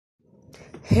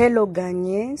Hello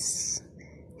Ghanaians,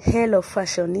 hello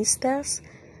fashionistas,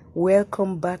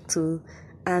 welcome back to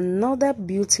another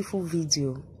beautiful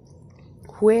video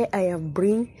where I have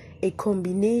bring a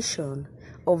combination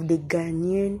of the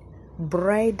Ghanaian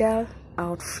bridal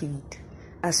outfit.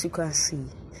 As you can see,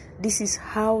 this is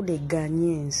how the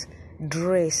Ghanaians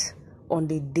dress on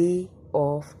the day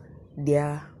of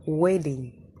their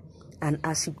wedding. And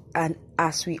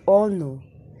as we all know,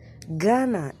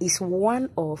 Ghana is one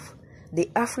of the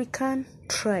African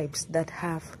tribes that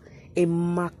have a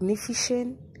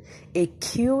magnificent, a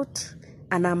cute,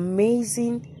 and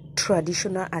amazing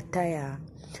traditional attire,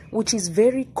 which is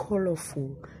very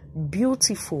colorful,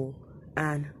 beautiful,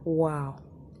 and wow.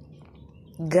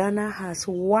 Ghana has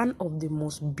one of the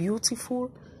most beautiful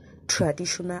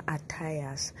traditional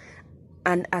attires,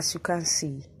 and as you can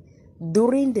see,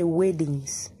 during the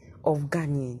weddings of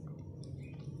Ghanaian,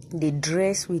 they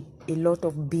dress with a lot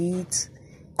of beads,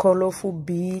 colorful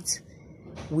beads,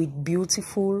 with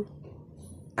beautiful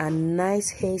and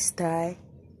nice hairstyle,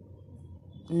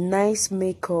 nice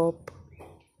makeup,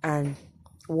 and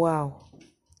wow,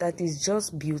 that is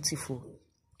just beautiful.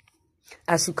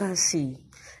 As you can see,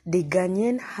 the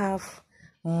Ghanaian have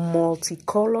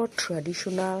multicolored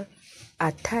traditional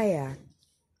attire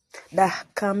that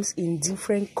comes in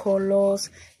different colors,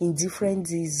 in different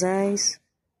designs,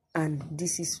 and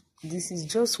this is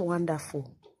just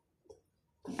wonderful.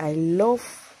 I love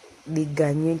the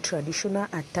Ghanaian traditional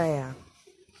attire.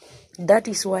 That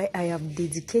is why I have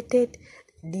dedicated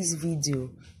this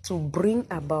video to bring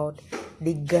about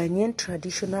the Ghanaian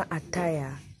traditional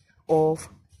attire of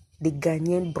the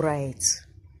Ghanaian brides.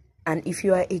 And if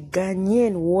you are a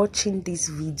Ghanaian watching this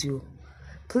video,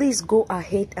 please go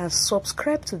ahead and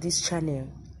subscribe to this channel.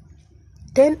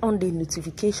 Turn on the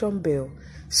notification bell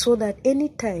so that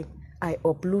anytime I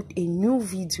upload a new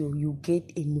video, you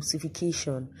get a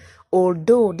notification.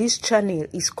 Although this channel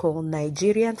is called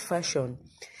Nigerian Fashion,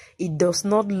 it does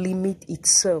not limit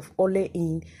itself only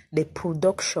in the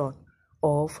production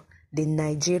of the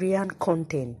Nigerian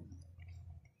content.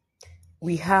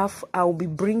 I'll be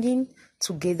bringing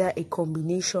together a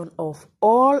combination of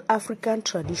all African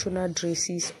traditional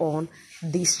dresses on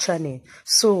this channel.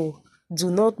 So do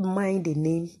not mind the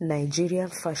name Nigerian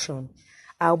Fashion.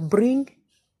 I'll bring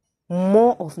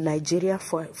more of Nigerian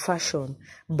fashion,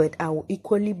 but I will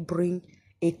equally bring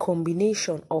a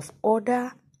combination of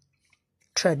other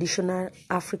traditional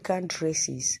African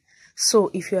dresses.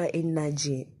 So if you are a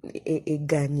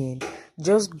Ghanaian,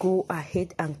 just go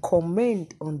ahead and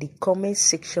comment on the comment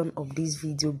section of this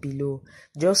video below.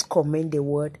 Just comment the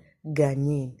word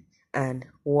Ghanaian, and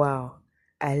wow,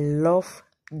 I love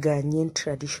Ghanaian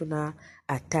traditional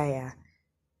attire.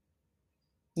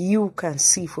 You can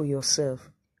see for yourself.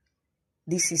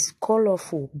 This is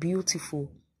colorful,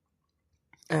 beautiful,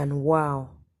 and wow,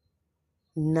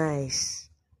 nice.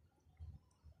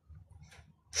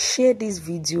 Share this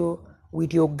video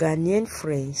with your Ghanaian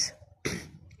friends,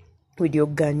 with your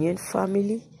Ghanaian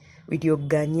family, with your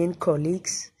Ghanaian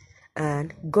colleagues,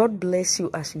 and God bless you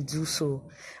as you do so.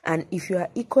 And if you are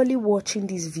equally watching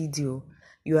this video,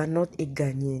 you are not a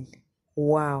Ghanaian,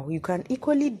 wow, you can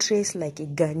equally dress like a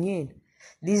Ghanaian.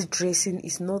 This dressing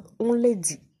is not only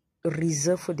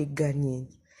reserved for the Ghanaian,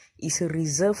 it's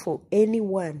reserved for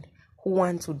anyone who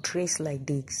wants to dress like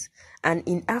this. And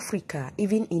in Africa,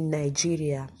 even in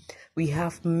Nigeria, we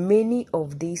have many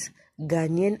of these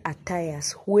Ghanaian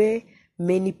attires where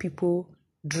many people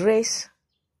dress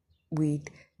with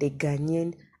the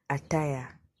Ghanaian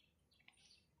attire.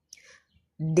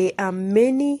 There are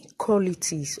many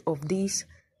qualities of this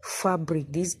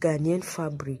fabric, this Ghanaian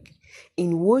fabric,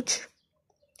 in which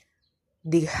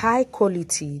the high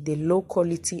quality, the low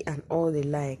quality, and all the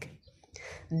like.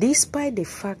 Despite the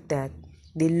fact that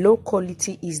the low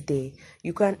quality is there,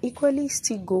 you can equally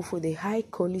still go for the high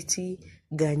quality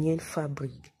Ghanaian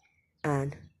fabric,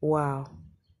 and wow,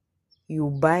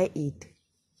 you buy it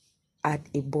at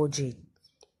a budget.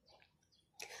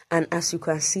 And as you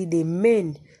can see, the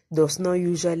men does not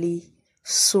usually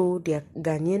sew their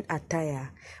Ghanaian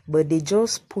attire, but they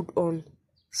just put on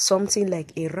something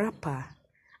like a wrapper,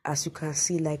 as you can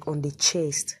see, like on the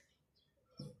chest.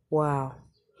 Wow.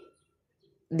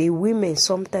 The women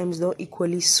sometimes don't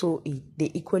equally sew it. They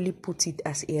equally put it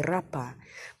as a wrapper.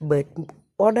 But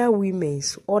other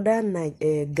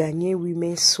Ghanaian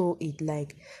women sew it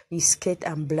like with skirt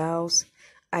and blouse.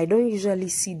 I don't usually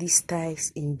see these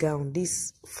styles in gown,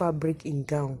 this fabric in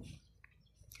gown.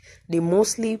 They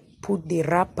mostly put the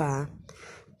wrapper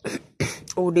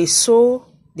or they sew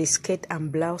the skirt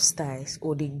and blouse styles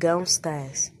or the gown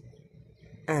styles.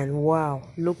 And wow,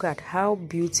 look at how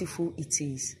beautiful it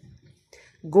is.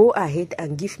 go ahead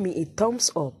and give me a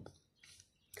thumbs up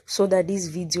so that this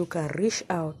video can reach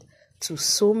out to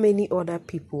so many other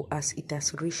people as it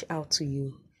has reached out to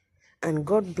you. And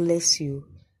God bless you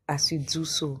as you do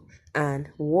so, and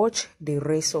watch the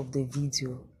rest of the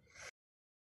video.